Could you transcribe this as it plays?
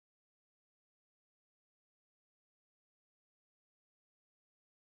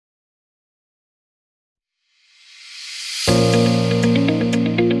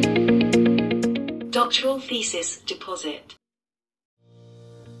doctoral thesis deposit.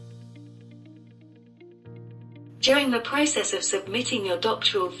 During the process of submitting your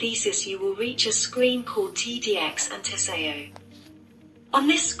doctoral thesis, you will reach a screen called TDX and TSEO. On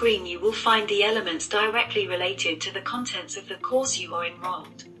this screen you will find the elements directly related to the contents of the course you are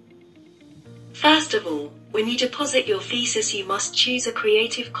enrolled. First of all, when you deposit your thesis you must choose a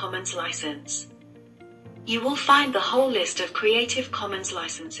Creative Commons license. You will find the whole list of Creative Commons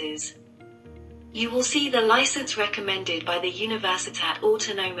licenses. You will see the license recommended by the Universitat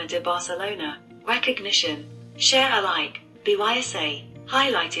Autònoma de Barcelona, Recognition, Share Alike, BYSA,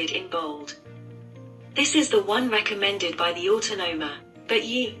 highlighted in bold. This is the one recommended by the Autònoma, but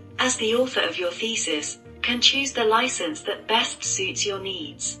you, as the author of your thesis, can choose the license that best suits your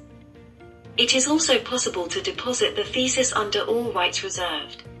needs. It is also possible to deposit the thesis under all rights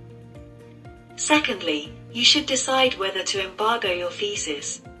reserved. Secondly, you should decide whether to embargo your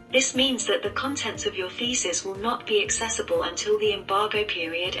thesis. This means that the contents of your thesis will not be accessible until the embargo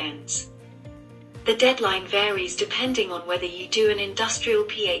period ends. The deadline varies depending on whether you do an industrial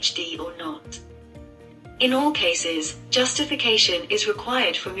PhD or not. In all cases, justification is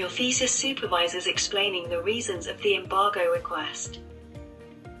required from your thesis supervisors explaining the reasons of the embargo request.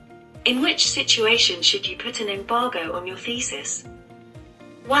 In which situation should you put an embargo on your thesis?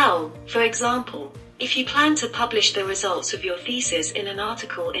 Well, for example, if you plan to publish the results of your thesis in an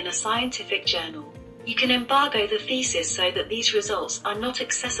article in a scientific journal, you can embargo the thesis so that these results are not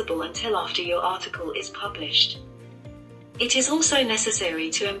accessible until after your article is published. It is also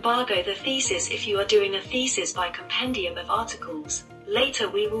necessary to embargo the thesis if you are doing a thesis by compendium of articles. Later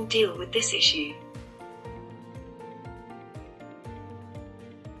we will deal with this issue.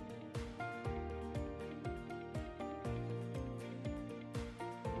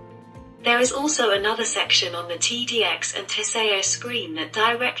 There is also another section on the TDX and TSEO screen that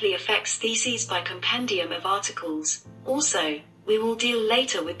directly affects theses by compendium of articles. Also, we will deal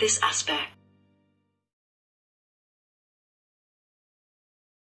later with this aspect.